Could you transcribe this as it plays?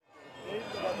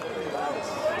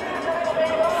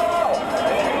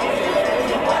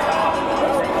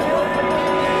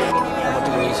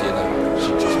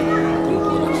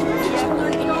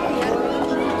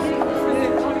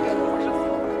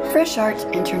Fresh Arts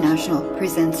International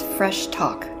presents Fresh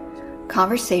Talk,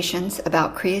 conversations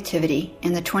about creativity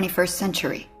in the 21st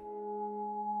century.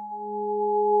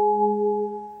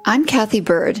 I'm Kathy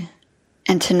Bird,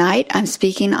 and tonight I'm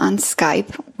speaking on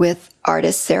Skype with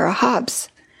artist Sarah Hobbs.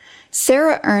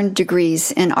 Sarah earned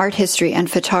degrees in art history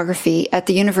and photography at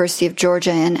the University of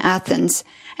Georgia in Athens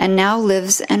and now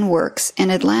lives and works in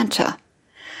Atlanta.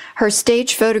 Her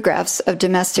stage photographs of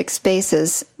domestic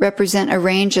spaces represent a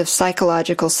range of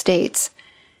psychological states.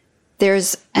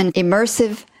 There's an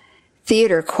immersive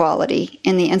theater quality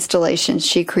in the installations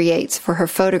she creates for her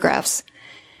photographs.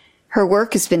 Her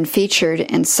work has been featured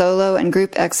in solo and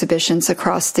group exhibitions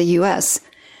across the U.S.,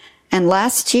 and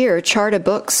last year, Charta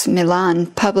Books Milan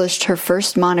published her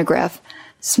first monograph,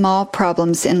 Small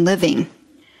Problems in Living.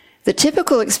 The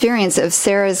typical experience of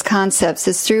Sarah's concepts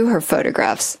is through her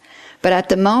photographs, but at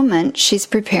the moment, she's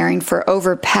preparing for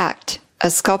Overpacked, a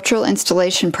sculptural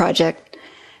installation project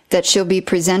that she'll be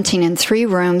presenting in 3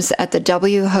 rooms at the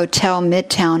W Hotel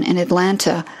Midtown in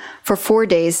Atlanta for 4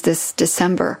 days this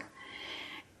December.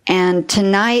 And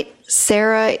tonight,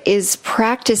 Sarah is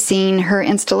practicing her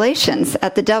installations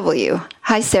at the W.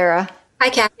 Hi, Sarah.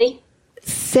 Hi, Kathy.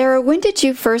 Sarah, when did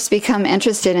you first become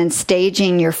interested in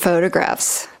staging your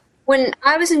photographs? When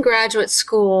I was in graduate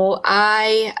school,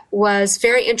 I was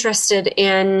very interested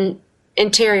in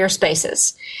interior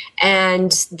spaces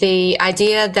and the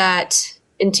idea that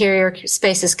interior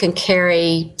spaces can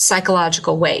carry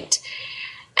psychological weight.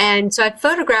 And so I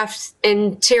photographed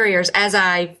interiors as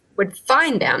I would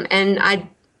find them, and I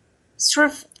sort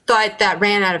of thought that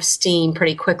ran out of steam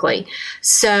pretty quickly.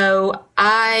 So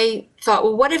I thought,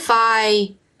 well, what if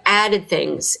I added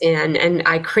things in and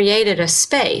I created a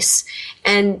space?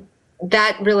 And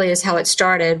that really is how it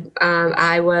started.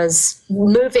 I was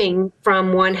moving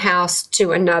from one house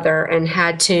to another and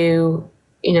had to,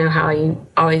 you know, how you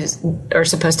always are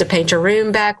supposed to paint your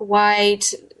room back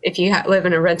white. If you live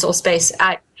in a rental space,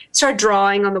 I started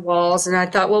drawing on the walls, and I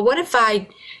thought, well, what if I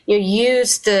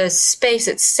use the space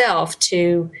itself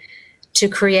to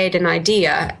create an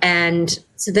idea? And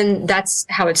so then that's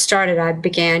how it started. I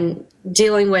began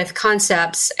dealing with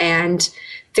concepts and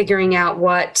figuring out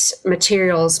what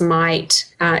materials might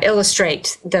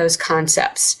illustrate those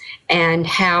concepts and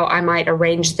how I might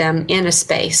arrange them in a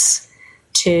space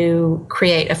to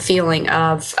create a feeling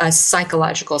of a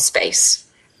psychological space.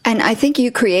 And I think you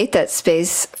create that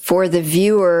space for the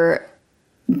viewer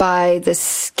by the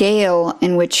scale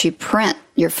in which you print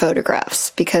your photographs,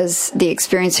 because the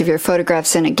experience of your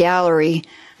photographs in a gallery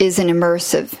is an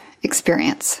immersive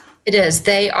experience. It is.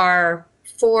 They are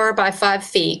 4 by 5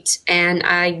 feet, and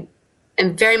I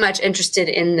am very much interested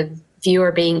in the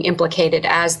viewer being implicated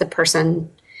as the person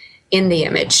in the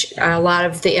image. A lot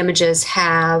of the images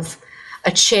have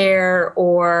a chair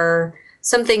or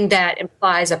something that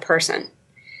implies a person,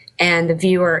 and the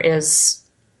viewer is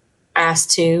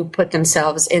asked to put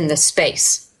themselves in the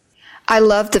space. I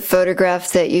love the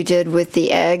photograph that you did with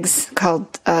the eggs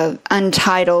called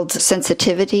Untitled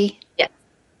Sensitivity. Yes.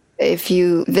 If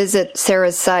you visit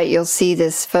Sarah's site, you'll see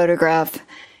this photograph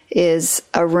is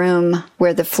a room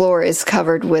where the floor is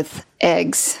covered with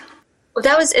eggs. Well,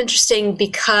 that was interesting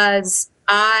because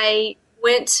I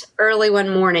went early one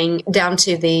morning down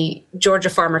to the Georgia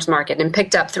Farmers Market and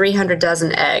picked up 300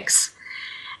 dozen eggs.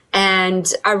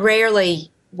 And I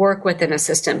rarely work with an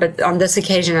assistant, but on this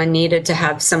occasion I needed to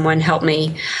have someone help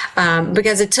me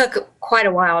because it took quite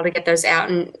a while to get those out.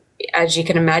 And as you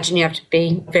can imagine, you have to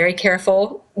be very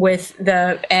careful with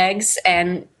the eggs,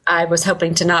 and I was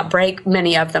hoping to not break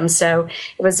many of them. So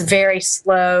it was a very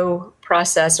slow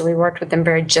process, and we worked with them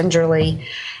very gingerly.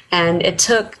 And it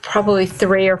took probably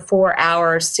 3 or 4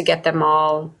 hours to get them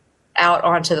all out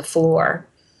onto the floor.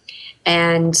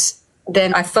 And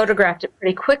then I photographed it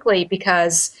pretty quickly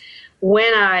because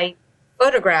when I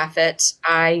photograph it,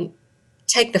 I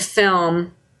take the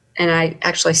film, and I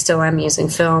actually still am using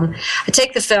film. I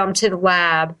take the film to the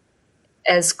lab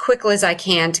as quickly as I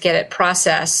can to get it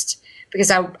processed,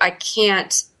 because I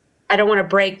don't want to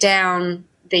break down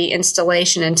the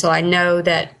installation until I know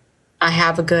that I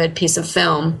have a good piece of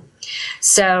film.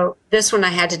 So this one I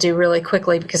had to do really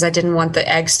quickly because I didn't want the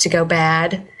eggs to go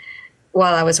bad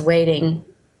while I was waiting,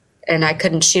 and I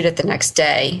couldn't shoot it the next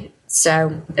day.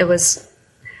 So it was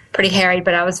pretty hairy,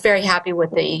 but I was very happy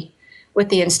with the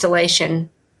installation.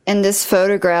 In this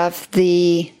photograph,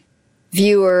 the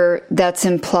viewer that's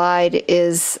implied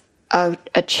is a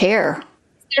chair.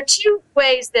 There are 2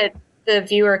 ways that the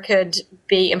viewer could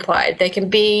be implied. They can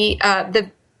be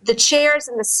the chair's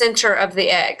in the center of the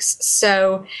eggs.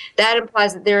 So that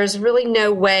implies that there is really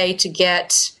no way to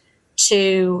get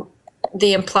to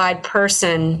the implied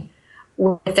person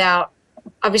without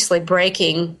obviously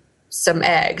breaking some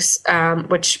eggs,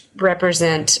 which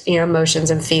represent, emotions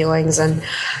and feelings. And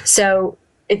so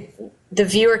the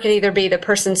viewer can either be the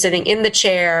person sitting in the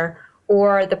chair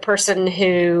or the person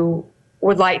who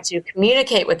would like to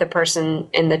communicate with the person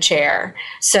in the chair.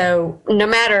 So no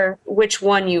matter which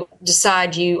one you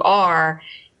decide you are,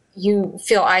 you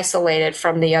feel isolated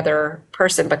from the other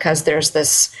person because there's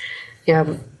this,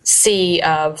 sea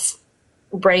of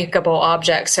breakable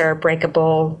objects or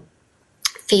breakable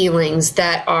feelings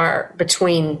that are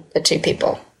between the two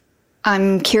people.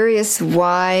 I'm curious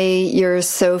why you're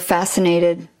so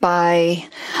fascinated by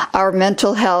our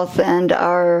mental health and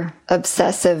our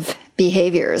obsessive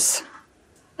behaviors.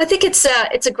 I think it's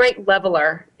a great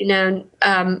leveler.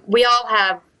 We all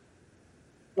have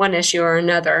one issue or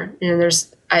another.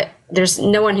 There's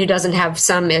no one who doesn't have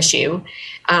some issue,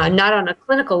 not on a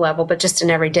clinical level, but just an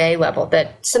everyday level.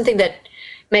 That something that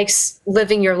makes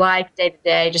living your life day to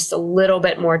day just a little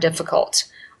bit more difficult,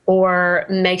 or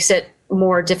makes it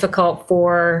more difficult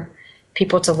for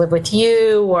people to live with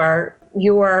you, or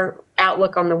your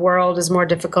outlook on the world is more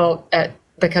difficult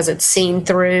because it's seen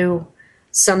through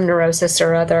some neurosis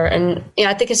or other. And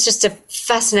I think it's just a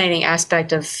fascinating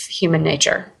aspect of human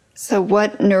nature. So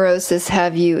what neurosis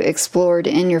have you explored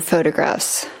in your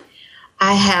photographs?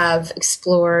 I have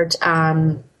explored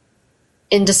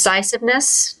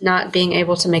indecisiveness, not being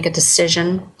able to make a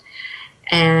decision,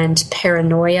 and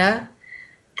paranoia,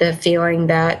 the feeling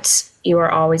that you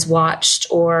are always watched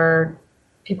or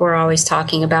people are always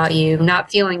talking about you,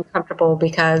 not feeling comfortable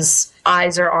because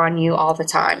eyes are on you all the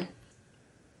time.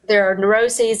 There are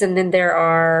neuroses, and then there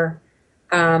are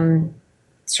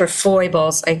sort of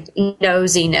foibles, like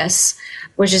nosiness,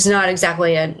 which is not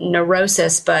exactly a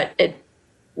neurosis, but it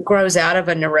grows out of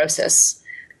a neurosis.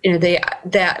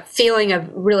 That feeling of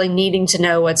really needing to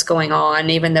know what's going on,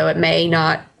 even though it may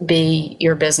not be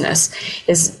your business,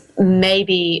 is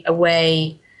maybe a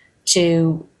way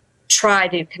to try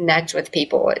to connect with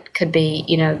people. It could be,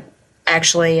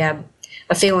 actually a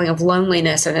feeling of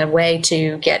loneliness and a way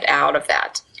to get out of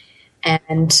that.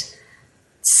 And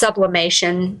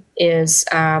sublimation is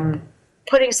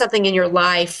putting something in your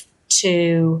life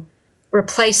to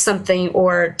replace something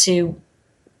or to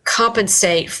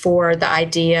compensate for the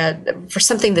idea, for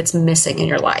something that's missing in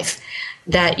your life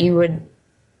that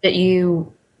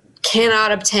you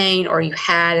cannot obtain or you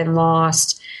had and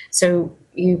lost. So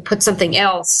you put something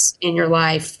else in your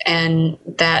life, and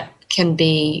that can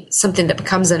be something that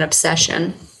becomes an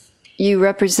obsession. You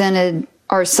represented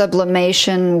our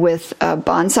sublimation with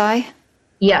bonsai?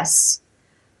 Yes.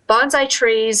 Bonsai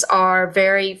trees are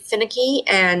very finicky,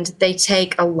 and they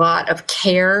take a lot of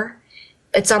care.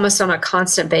 It's almost on a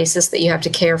constant basis that you have to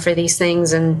care for these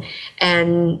things, and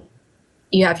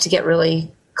you have to get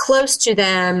really close to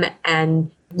them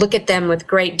and look at them with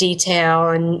great detail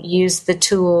and use the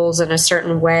tools in a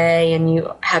certain way, and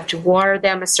you have to water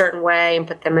them a certain way and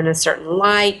put them in a certain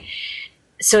light.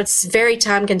 So it's very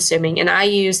time consuming, and I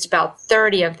used about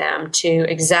 30 of them to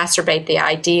exacerbate the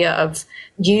idea of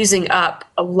using up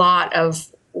a lot of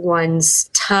one's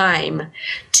time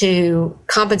to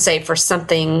compensate for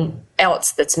something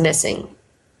else that's missing.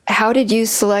 How did you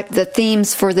select the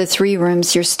themes for the 3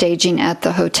 rooms you're staging at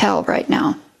the hotel right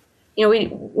now?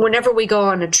 Whenever we go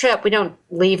on a trip, we don't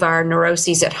leave our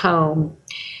neuroses at home.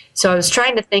 So I was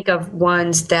trying to think of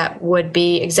ones that would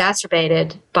be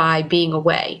exacerbated by being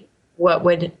away. What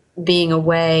would being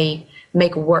away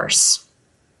make worse?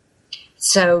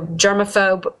 So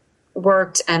germaphobe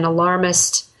worked, and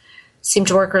alarmist seemed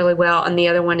to work really well, and the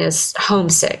other one is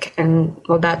homesick, and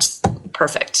well, that's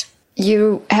perfect.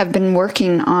 You have been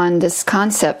working on this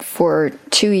concept for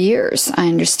 2 years, I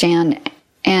understand,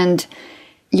 and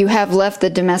you have left the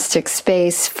domestic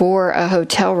space for a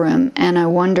hotel room, and I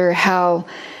wonder how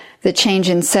the change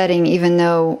in setting, even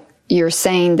though you're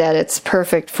saying that it's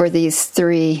perfect for these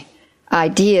 3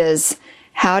 ideas,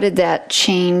 how did that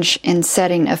change in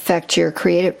setting affect your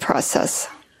creative process?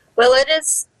 Well, it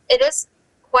is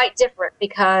quite different,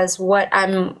 because what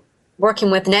I'm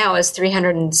working with now is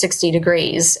 360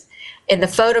 degrees. In the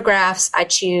photographs, I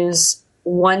choose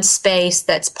one space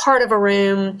that's part of a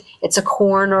room. It's a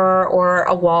corner or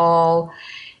a wall.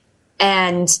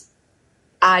 And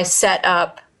I set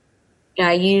up,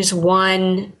 I use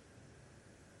one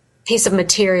piece of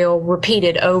material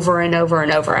repeated over and over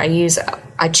and over.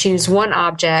 I choose one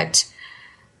object,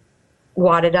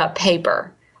 wadded up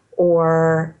paper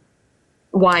or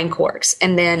wine corks,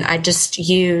 and then I just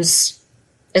use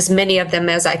as many of them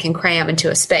as I can cram into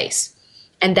a space.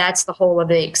 And that's the whole of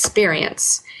the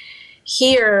experience.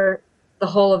 Here, the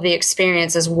whole of the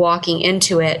experience is walking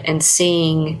into it and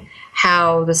seeing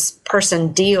how this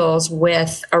person deals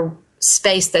with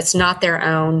space that's not their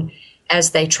own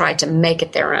as they try to make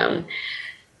it their own.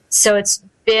 So it's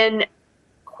been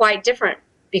quite different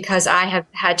because I have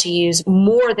had to use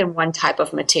more than one type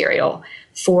of material.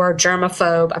 For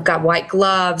germaphobe, I've got white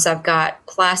gloves, I've got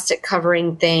plastic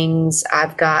covering things,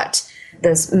 I've got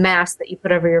this mask that you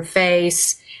put over your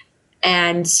face.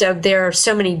 And so there are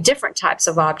so many different types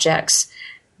of objects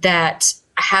that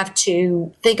I have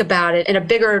to think about it in a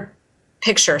bigger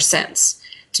picture sense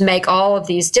to make all of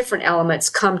these different elements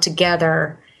come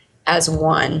together as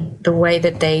one, the way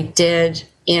that they did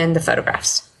in the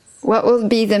photographs. What will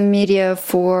be the media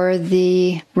for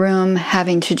the room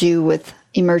having to do with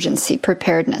emergency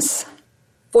preparedness?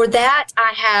 For that,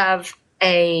 I have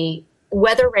a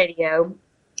weather radio,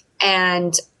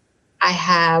 and I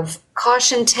have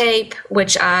caution tape,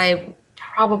 which I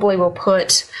probably will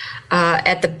put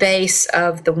at the base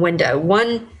of the window.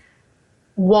 One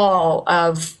wall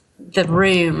of the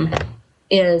room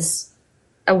is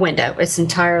a window. It's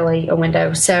entirely a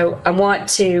window. So I want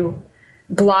to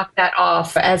block that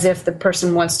off as if the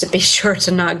person wants to be sure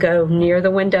to not go near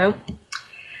the window.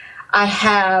 I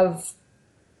have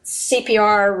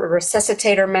CPR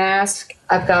resuscitator mask.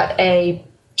 I've got a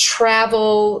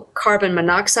travel carbon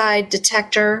monoxide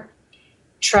detector,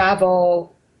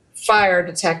 travel fire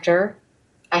detector.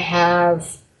 I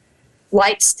have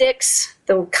light sticks,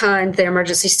 the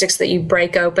emergency sticks that you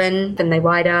break open and they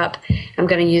light up. I'm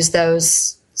going to use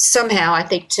those somehow, I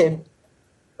think, to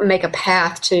make a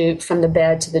path from the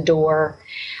bed to the door.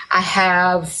 I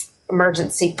have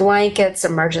emergency blankets,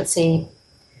 emergency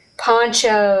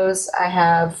ponchos. I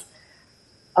have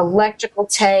electrical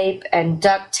tape and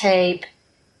duct tape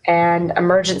and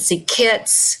emergency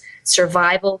kits,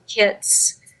 survival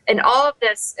kits, and all of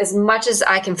this, as much as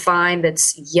I can find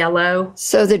that's yellow.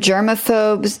 So the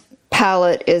germaphobe's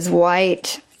palette is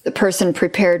white. The person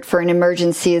prepared for an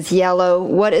emergency is yellow.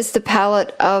 What is the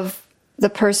palette of the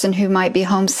person who might be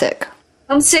homesick?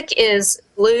 Homesick is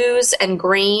blues and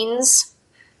greens.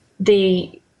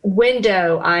 The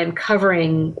window I'm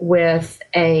covering with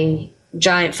a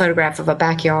giant photograph of a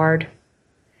backyard.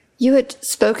 You had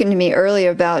spoken to me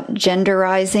earlier about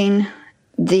genderizing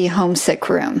the homesick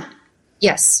room.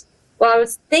 Yes. Well, I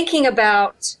was thinking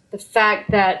about the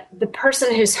fact that the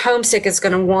person who's homesick is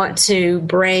going to want to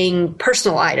bring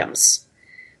personal items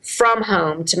from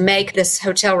home to make this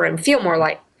hotel room feel more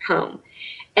like home.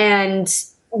 And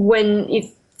when you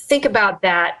think about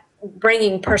that,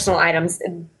 bringing personal items,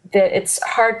 it's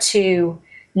hard to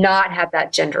not have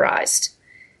that genderized.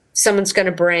 Someone's going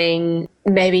to bring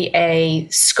maybe a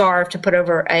scarf to put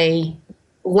over a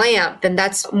lamp, then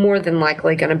that's more than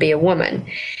likely going to be a woman.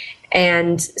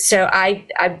 And so I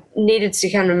needed to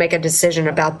kind of make a decision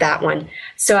about that one.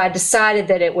 So I decided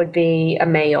that it would be a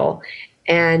male.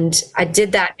 And I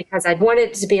did that because I wanted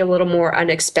it to be a little more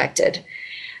unexpected.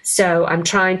 So I'm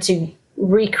trying to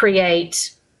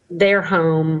recreate their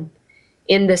home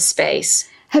in this space.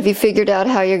 Have you figured out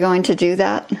how you're going to do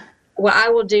that? Well, I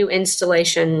will do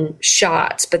installation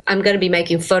shots, but I'm going to be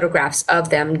making photographs of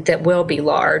them that will be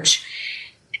large.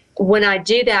 When I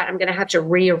do that, I'm going to have to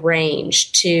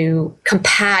rearrange to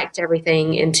compact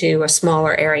everything into a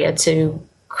smaller area to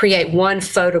create one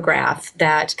photograph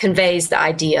that conveys the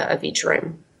idea of each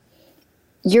room.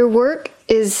 Your work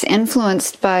is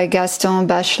influenced by Gaston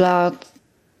Bachelard's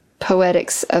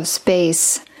poetics of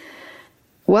space.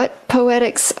 What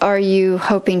poetics are you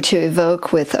hoping to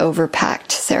evoke with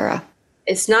Overpacked, Sarah?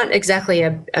 It's not exactly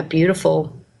a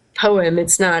beautiful poem.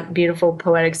 It's not beautiful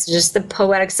poetics, just the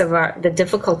poetics of the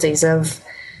difficulties of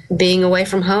being away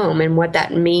from home and what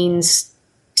that means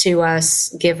to us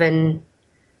given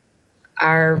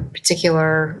our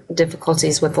particular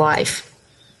difficulties with life.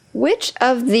 Which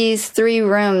of these three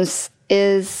rooms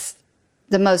is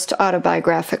the most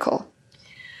autobiographical?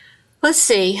 Let's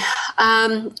see.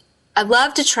 I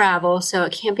love to travel, so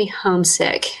it can't be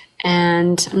homesick.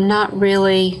 And I'm not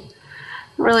really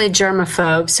a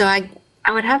germaphobe. So I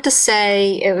would have to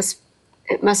say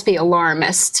it must be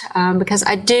alarmist, because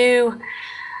I do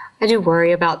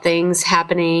worry about things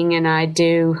happening, and I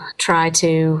do try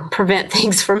to prevent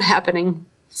things from happening.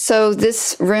 So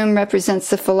this room represents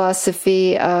the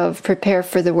philosophy of prepare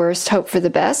for the worst, hope for the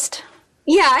best?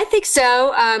 Yeah, I think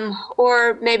so.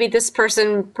 Or maybe this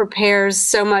person prepares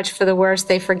so much for the worst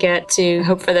they forget to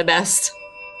hope for the best.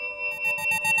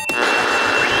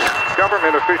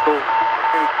 Government officials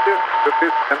This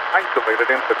is an isolated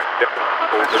incident.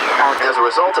 As a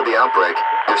result of the outbreak,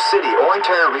 your city or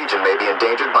entire region may be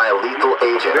endangered by a lethal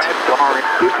agent.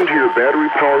 Listen to your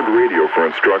battery-powered radio for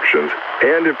instructions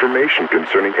and information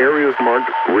concerning areas marked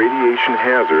radiation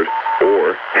hazard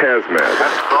or hazmat.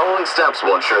 Following steps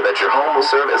will ensure that your home will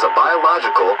serve as a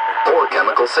biological or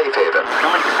chemical safe haven.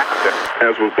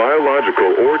 As with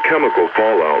biological or chemical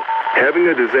fallout, having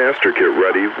a disaster kit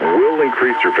ready will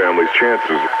increase your family's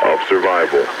chances of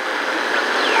survival.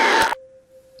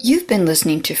 You've been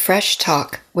listening to Fresh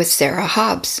Talk with Sarah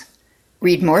Hobbs.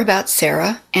 Read more about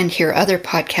Sarah and hear other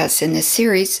podcasts in this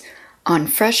series on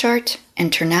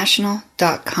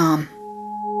FreshArtInternational.com.